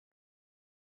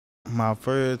My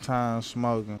first time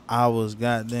smoking, I was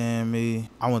goddamn me.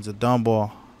 I went to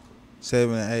Dunbar,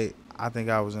 7 and 8. I think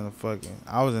I was in the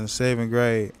 7th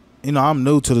grade. You know, I'm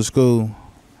new to the school.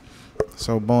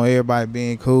 So, boy, everybody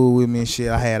being cool with me and shit.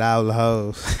 I had all the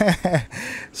hoes.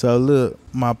 So, look,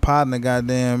 my partner,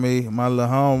 goddamn me, my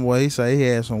little homeboy, he said he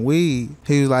had some weed.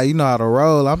 He was like, you know how to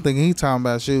roll. I'm thinking he talking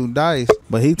about shooting dice,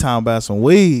 but he talking about some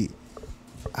weed.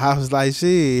 I was like,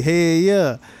 shit, hell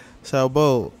yeah. So,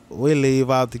 bro, we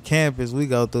leave out the campus. We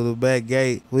go through the back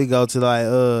gate. We go to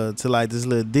like this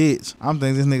little ditch. I'm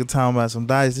thinking this nigga talking about some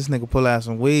dice. This nigga pull out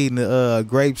some weed and a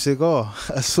grape cigar,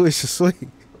 a swish of sweet.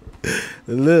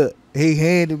 Look, he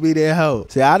handed me that hoe.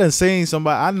 See, I done seen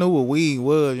somebody. I knew what weed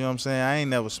was. You know what I'm saying? I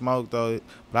ain't never smoked though,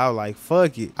 but I was like,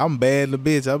 fuck it. I'm bad in the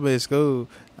bitch. I'm in school.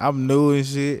 I'm new and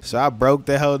shit. So I broke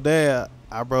that hoe down.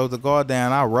 I broke the guard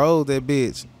down. I rolled that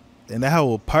bitch. And that hoe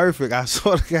was perfect. I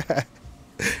swear to God.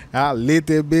 I lit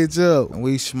that bitch up. And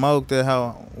we smoked that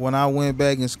hoe. When I went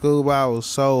back in school, I was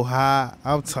so high.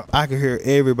 I could hear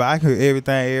everybody. I could hear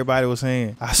everything everybody was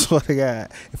saying. I swear to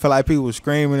God. It felt like people were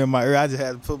screaming in my ear. I just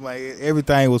had to put my ear.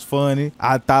 Everything was funny.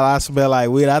 I thought I smelled like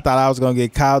weed. I thought I was going to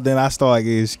get caught. Then I started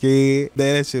getting scared.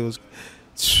 That shit was...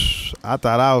 I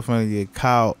thought I was going to get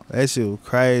caught. That shit was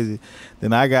crazy.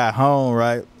 Then I got home,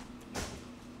 right?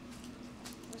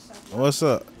 What's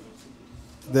up?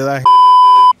 Did I...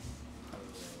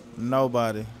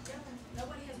 Nobody.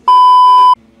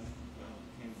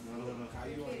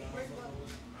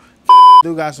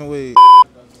 Do got some weed.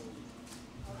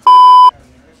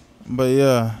 But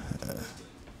yeah.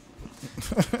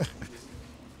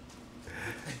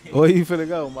 Where you finna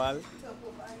go, Molly?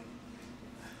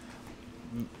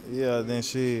 Yeah, then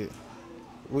shit.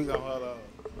 We gon' hold on.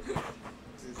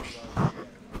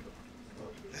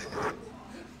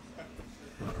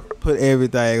 Put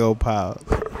everything on pause.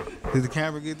 Did the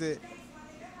camera get that?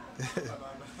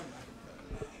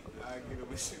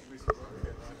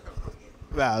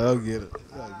 Nah, don't get it.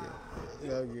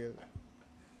 Don't get it.